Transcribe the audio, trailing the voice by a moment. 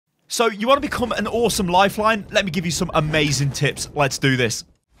So you want to become an awesome lifeline? Let me give you some amazing tips. Let's do this.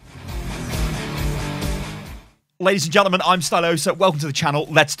 Ladies and gentlemen, I'm Stylosa. Welcome to the channel.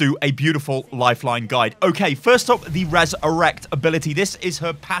 Let's do a beautiful lifeline guide. Okay, first up, the Resurrect ability. This is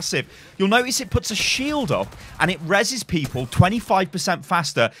her passive. You'll notice it puts a shield up and it reses people 25%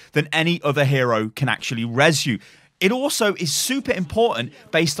 faster than any other hero can actually res you. It also is super important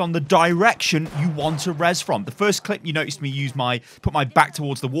based on the direction you want to res from. The first clip, you noticed me put my back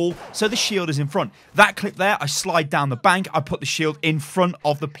towards the wall, so the shield is in front. That clip there, I slide down the bank, I put the shield in front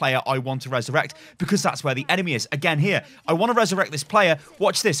of the player I want to resurrect because that's where the enemy is. Again here, I want to resurrect this player.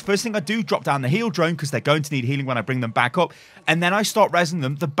 Watch this. First thing I do, drop down the heal drone because they're going to need healing when I bring them back up. And then I start resing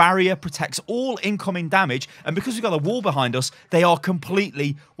them. The barrier protects all incoming damage. And because we've got a wall behind us, they are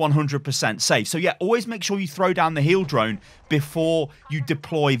completely 100% safe. So yeah, always make sure you throw down the heal drone before you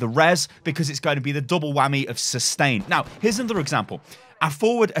deploy the res because it's going to be the double whammy of sustain. Now, here's another example. Our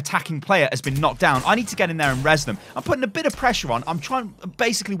forward attacking player has been knocked down. I need to get in there and res them. I'm putting a bit of pressure on. I'm trying to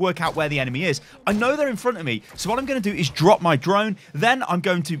basically work out where the enemy is. I know they're in front of me, so what I'm going to do is drop my drone. Then I'm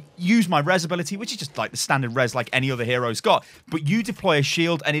going to use my res ability, which is just like the standard res like any other hero's got. But you deploy a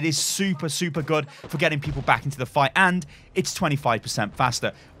shield, and it is super, super good for getting people back into the fight, and it's 25%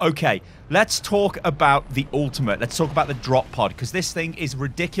 faster. Okay, let's talk about the ultimate. Let's talk about the drop pod, because this thing is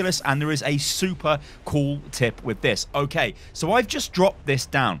ridiculous, and there is a super cool tip with this. Okay, so I've just dropped this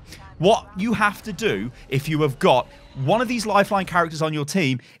down. What you have to do if you have got one of these lifeline characters on your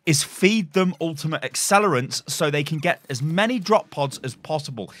team is feed them ultimate accelerants so they can get as many drop pods as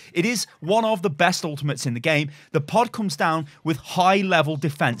possible. It is one of the best ultimates in the game. The pod comes down with high-level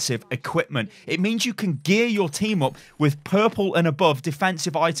defensive equipment. It means you can gear your team up with purple and above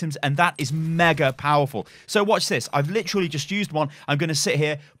defensive items, and that is mega powerful. So watch this. I've literally just used one. I'm going to sit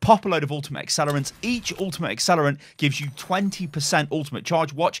here, pop a load of ultimate accelerants. Each ultimate accelerant gives you 20% ultimate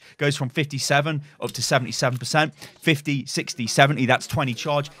charge. Watch, goes from 57 up to 77%. 50, 60, 70, that's 20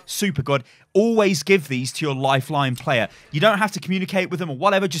 charge. Super good. Always give these to your lifeline player. You don't have to communicate with them or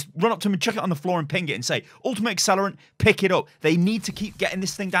whatever. Just run up to them and chuck it on the floor and ping it and say, ultimate accelerant, pick it up. They need to keep getting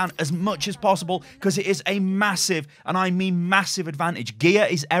this thing down as much as possible because it is a massive, and I mean massive advantage. Gear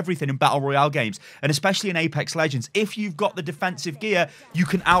is everything in Battle Royale games, and especially in Apex Legends. If you've got the defensive gear, you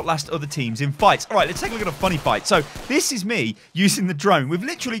can outlast other teams in fights. All right, let's take a look at a funny fight. So this is me using the drone. We've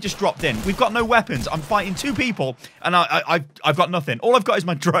literally just dropped in. We've got no weapons. I'm fighting two people, and I've got nothing. All I've got is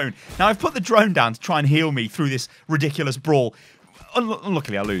my drone. Now, I've put the drone down to try and heal me through this ridiculous brawl.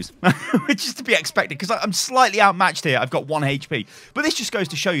 Unluckily, I lose, which is to be expected because I'm slightly outmatched here. I've got 1 HP. But this just goes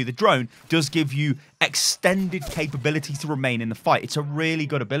to show you the drone does give you extended capability to remain in the fight. It's a really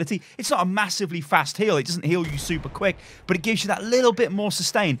good ability. It's not a massively fast heal. It doesn't heal you super quick, but it gives you that little bit more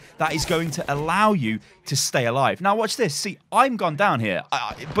sustain that is going to allow you to stay alive. Now, watch this. See, I'm gone down here,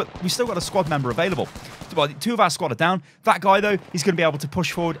 but we still got a squad member available. Well, 2 of our squad are down. That guy, though, he's going to be able to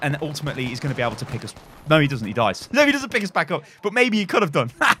push forward, and ultimately he's going to be able to pick us. No, he doesn't. He dies. No, he doesn't pick us back up, but maybe he could have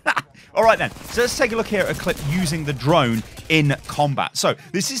done. All right, then. So let's take a look here at a clip using the drone in combat. So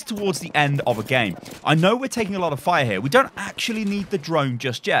this is towards the end of a game. I know we're taking a lot of fire here. We don't actually need the drone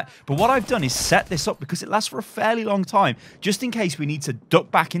just yet, but what I've done is set this up because it lasts for a fairly long time, just in case we need to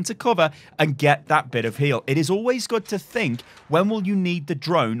duck back into cover and get that bit of heal. It is always good to think, when will you need the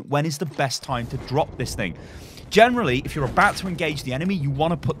drone? When is the best time to drop this thing? Generally, if you're about to engage the enemy, you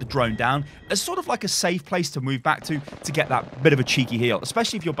want to put the drone down as sort of like a safe place to move back to get that bit of a cheeky heal,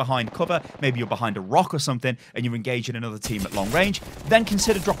 especially if you're behind cover, maybe you're behind a rock or something, and you're engaging another team at long range. Then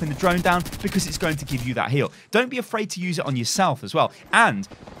consider dropping the drone down because it's going to give you that heal. Don't be afraid to use it on yourself as well, and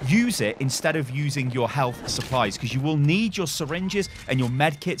use it instead of using your health supplies because you will need your syringes and your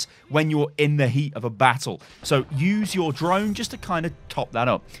med kits when you're in the heat of a battle. So use your drone just to kind of top that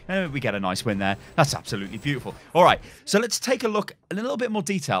up. And we get a nice win there. That's absolutely beautiful. All right, so let's take a look in a little bit more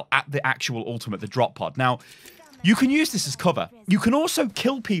detail at the actual ultimate, the drop pod. Now, you can use this as cover. You can also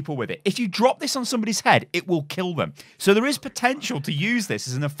kill people with it. If you drop this on somebody's head, it will kill them. So there is potential to use this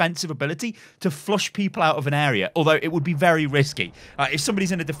as an offensive ability to flush people out of an area, although it would be very risky. If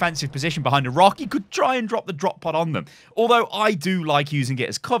somebody's in a defensive position behind a rock, you could try and drop the drop pod on them. Although I do like using it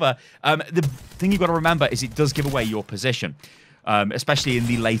as cover, the thing you've got to remember is it does give away your position. Especially in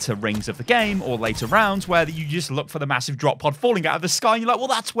the later rings of the game or later rounds where you just look for the massive drop pod falling out of the sky and you're like, well,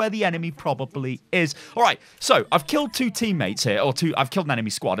 that's where the enemy probably is. All right, so I've killed 2 teammates here, I've killed an enemy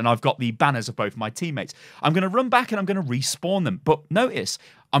squad, and I've got the banners of both my teammates. I'm going to run back and I'm going to respawn them, but notice,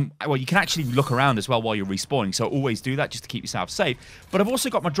 well, you can actually look around as well while you're respawning, so always do that just to keep yourself safe. But I've also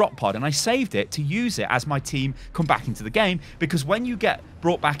got my drop pod, and I saved it to use it as my team come back into the game, because when you get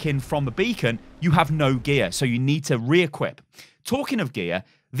brought back in from the beacon, you have no gear, so you need to re-equip. Talking of gear,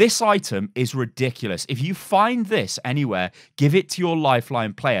 This item is ridiculous. If you find this anywhere, give it to your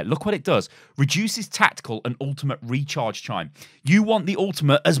Lifeline player. Look what it does. Reduces tactical and ultimate recharge time. You want the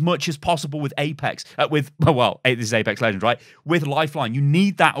ultimate as much as possible with Apex. This is Apex Legends, right? With Lifeline, you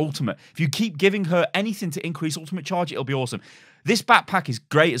need that ultimate. If you keep giving her anything to increase ultimate charge, it'll be awesome. This backpack is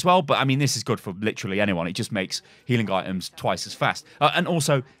great as well, but I mean, this is good for literally anyone. It just makes healing items twice as fast. And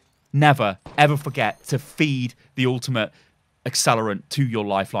also, never, ever forget to feed the ultimate accelerant to your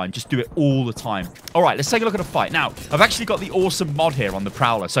Lifeline. Just do it all the time. All right, let's take a look at a fight. Now, I've actually got the awesome mod here on the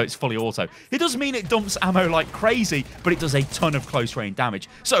Prowler, so it's fully auto. It does mean it dumps ammo like crazy, but it does a ton of close range damage.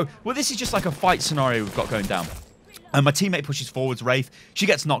 So, well, this is just like a fight scenario we've got going down. And my teammate pushes forwards, Wraith. She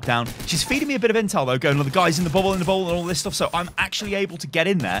gets knocked down. She's feeding me a bit of intel, though, going, the guy's in the bubble, and all this stuff. So I'm actually able to get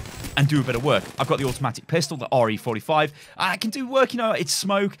in there and do a bit of work. I've got the automatic pistol, the RE45. I can do work, it's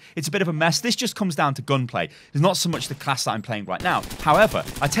smoke. It's a bit of a mess. This just comes down to gunplay. There's not so much the class that I'm playing right now. However,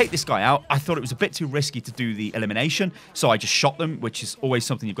 I take this guy out. I thought it was a bit too risky to do the elimination, so I just shot them, which is always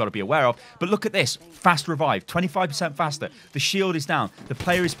something you've got to be aware of. But look at this. Fast revive. 25% faster. The shield is down. The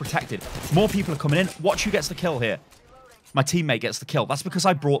player is protected. More people are coming in. Watch who gets the kill here. My teammate gets the kill. That's because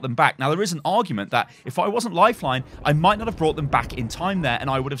I brought them back. Now, there is an argument that if I wasn't Lifeline, I might not have brought them back in time there, and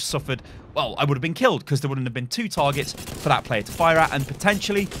I would have suffered, well, I would have been killed because there wouldn't have been 2 targets for that player to fire at, and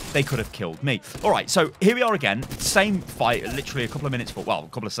potentially they could have killed me. All right, so here we are again. Same fight, literally a couple of minutes forward, well, a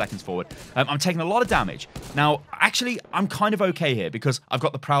couple of seconds forward. I'm taking a lot of damage. Now, actually, I'm kind of okay here because I've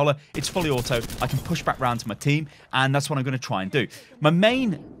got the Prowler. It's fully auto. I can push back round to my team, and that's what I'm going to try and do. My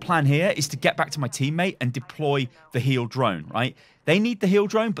main plan here is to get back to my teammate and deploy the heal drone, right? They need the heal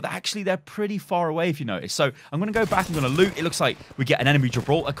drone, but actually they're pretty far away, if you notice. So I'm going to go back, I'm going to loot. It looks like we get an enemy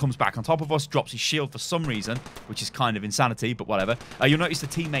Gibraltar, comes back on top of us, drops his shield for some reason, which is kind of insanity, but whatever. You'll notice the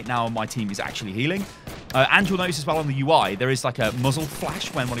teammate now on my team is actually healing. And you'll notice as well on the UI, there is like a muzzle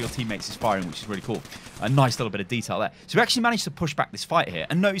flash when one of your teammates is firing, which is really cool. A nice little bit of detail there. So we actually managed to push back this fight here.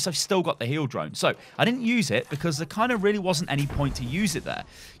 And notice I've still got the heal drone. So I didn't use it because there kind of really wasn't any point to use it there.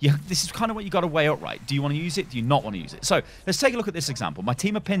 This is kind of what you got to weigh up, right? Do you want to use it? Do you not want to use it? So let's take a look at this example. My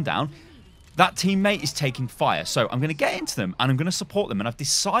team are pinned down. That teammate is taking fire. So I'm going to get into them and I'm going to support them. And I've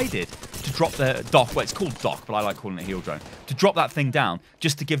decided to drop the dock. Well, it's called dock, but I like calling it heal drone. To drop that thing down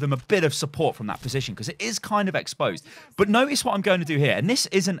just to give them a bit of support from that position because it is kind of exposed. But notice what I'm going to do here. And this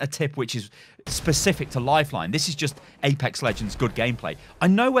isn't a tip which is specific to Lifeline. This is just Apex Legends good gameplay. I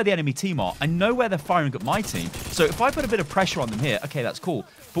know where the enemy team are. I know where they're firing at my team. So if I put a bit of pressure on them here, okay, that's cool.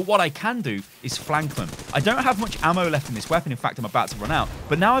 But what I can do is flank them. I don't have much ammo left in this weapon. In fact, I'm about to run out.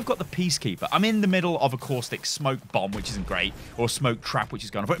 But now I've got the Peacekeeper. I'm in the middle of a caustic smoke bomb, which isn't great, or smoke trap, which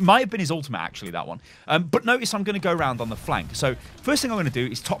is going off. It might have been his ultimate, actually, that one. But notice I'm going to go around on the flank. So first thing I'm going to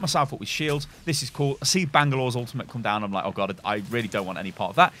do is top myself up with shields. This is cool. I see Bangalore's ultimate come down. I'm like, oh, God, I really don't want any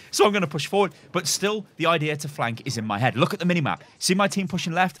part of that. So I'm going to push forward. But still, the idea to flank is in my head. Look at the minimap. See my team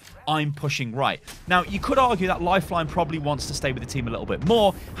pushing left? I'm pushing right. Now, you could argue that Lifeline probably wants to stay with the team a little bit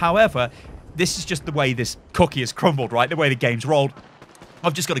more. However, this is just the way this cookie has crumbled, right? The way the game's rolled.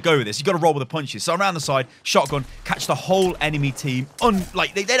 I've just got to go with this. You've got to roll with the punches. So around the side, shotgun, catch the whole enemy team.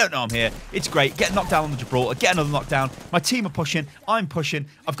 Like, they don't know I'm here. It's great. Get knocked down on the Gibraltar. Get another knockdown. My team are pushing. I'm pushing.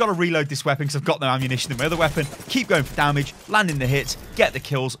 I've got to reload this weapon because I've got no ammunition in my other weapon. Keep going for damage. Landing the hits. Get the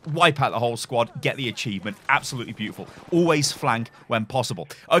kills. Wipe out the whole squad. Get the achievement. Absolutely beautiful. Always flank when possible.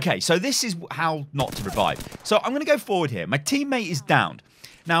 Okay, so this is how not to revive. So I'm going to go forward here. My teammate is downed.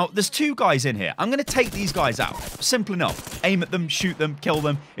 Now, there's 2 guys in here. I'm going to take these guys out. Simple enough. Aim at them, shoot them, kill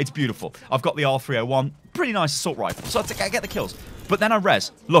them. It's beautiful. I've got the R301. Pretty nice assault rifle. So I get the kills. But then I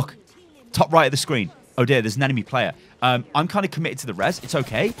res. Look. Top right of the screen. Oh dear, there's an enemy player. I'm kind of committed to the res. It's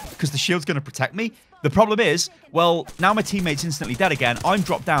okay, because the shield's going to protect me. The problem is, well, now my teammate's instantly dead again. I'm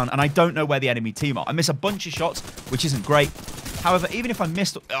dropped down, and I don't know where the enemy team are. I miss a bunch of shots, which isn't great. However, even if I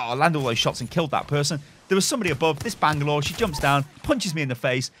missed, I landed all those shots and killed that person, there was somebody above, this Bangalore, she jumps down, punches me in the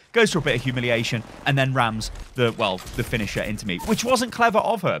face, goes for a bit of humiliation, and then rams the finisher into me, which wasn't clever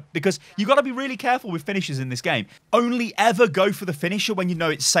of her, because you got to be really careful with finishers in this game. Only ever go for the finisher when you know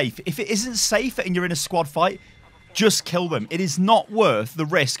it's safe. If it isn't safe and you're in a squad fight, just kill them. It is not worth the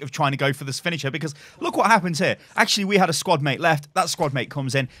risk of trying to go for this finisher because look what happens here. Actually, we had a squad mate left. That squad mate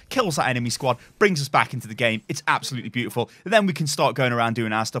comes in, kills that enemy squad, brings us back into the game. It's absolutely beautiful. Then we can start going around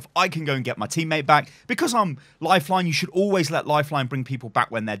doing our stuff. I can go and get my teammate back. Because I'm Lifeline, you should always let Lifeline bring people back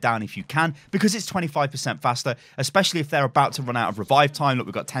when they're down if you can because it's 25% faster, especially if they're about to run out of revive time. Look,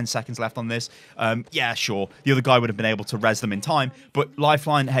 we've got 10 seconds left on this. Yeah, sure. The other guy would have been able to res them in time, but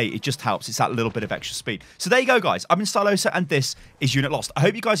Lifeline, hey, it just helps. It's that little bit of extra speed. So there you go, guys. guys. I've been Stylosa, and this is Unit Lost. I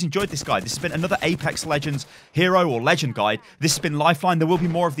hope you guys enjoyed this guide. This has been another Apex Legends hero or legend guide. This has been Lifeline. There will be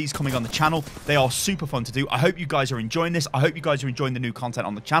more of these coming on the channel. They are super fun to do. I hope you guys are enjoying this. I hope you guys are enjoying the new content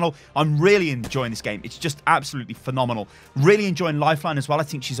on the channel. I'm really enjoying this game. It's just absolutely phenomenal. Really enjoying Lifeline as well. I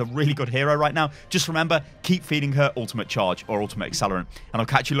think she's a really good hero right now. Just remember, keep feeding her ultimate charge or ultimate accelerant. And I'll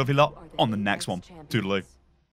catch you lovely lot on the next one. Toodaloo.